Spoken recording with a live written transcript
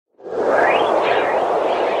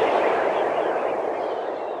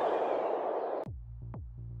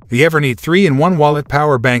The Everneed 3-in-1 Wallet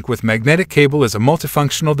Power Bank with Magnetic Cable is a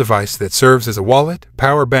multifunctional device that serves as a wallet,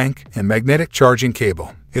 power bank, and magnetic charging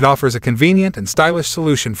cable. It offers a convenient and stylish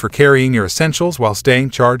solution for carrying your essentials while staying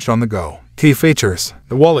charged on the go. Key features: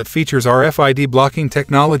 the wallet features RFID blocking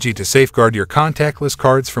technology to safeguard your contactless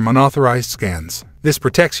cards from unauthorized scans. This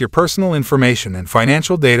protects your personal information and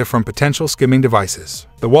financial data from potential skimming devices.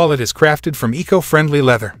 The wallet is crafted from eco-friendly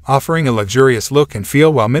leather, offering a luxurious look and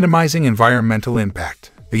feel while minimizing environmental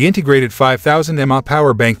impact. The integrated 5000 mAh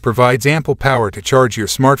power bank provides ample power to charge your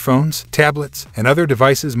smartphones, tablets, and other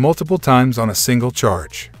devices multiple times on a single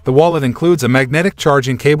charge. The wallet includes a magnetic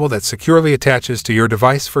charging cable that securely attaches to your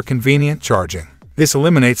device for convenient charging. This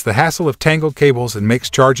eliminates the hassle of tangled cables and makes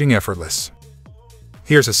charging effortless.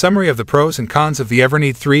 Here's a summary of the pros and cons of the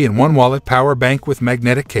Everneed 3-in-1 Wallet Power Bank with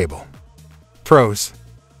Magnetic Cable. Pros: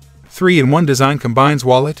 3-in-1 design combines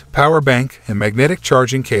wallet, power bank, and magnetic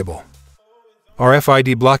charging cable.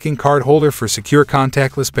 RFID blocking card holder for secure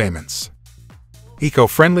contactless payments.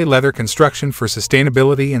 Eco-friendly leather construction for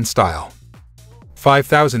sustainability and style.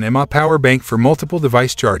 5000 mAh power bank for multiple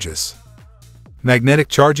device charges. Magnetic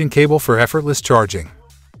charging cable for effortless charging.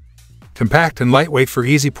 Compact and lightweight for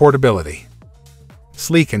easy portability.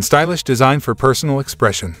 Sleek and stylish design for personal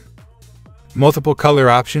expression. Multiple color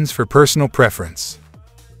options for personal preference.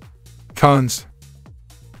 Cons: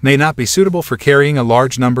 may not be suitable for carrying a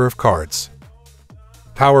large number of cards.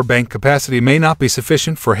 Power bank capacity may not be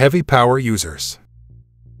sufficient for heavy power users.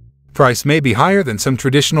 Price may be higher than some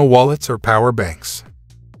traditional wallets or power banks.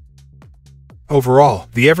 Overall,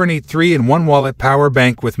 the Everneed 3-in-1 Wallet Power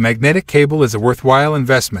Bank with Magnetic Cable is a worthwhile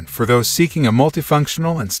investment for those seeking a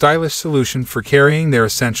multifunctional and stylish solution for carrying their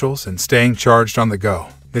essentials and staying charged on the go.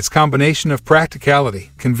 Its combination of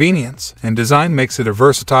practicality, convenience, and design makes it a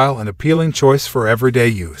versatile and appealing choice for everyday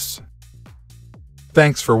use.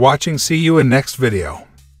 Thanks for watching. See you in next video.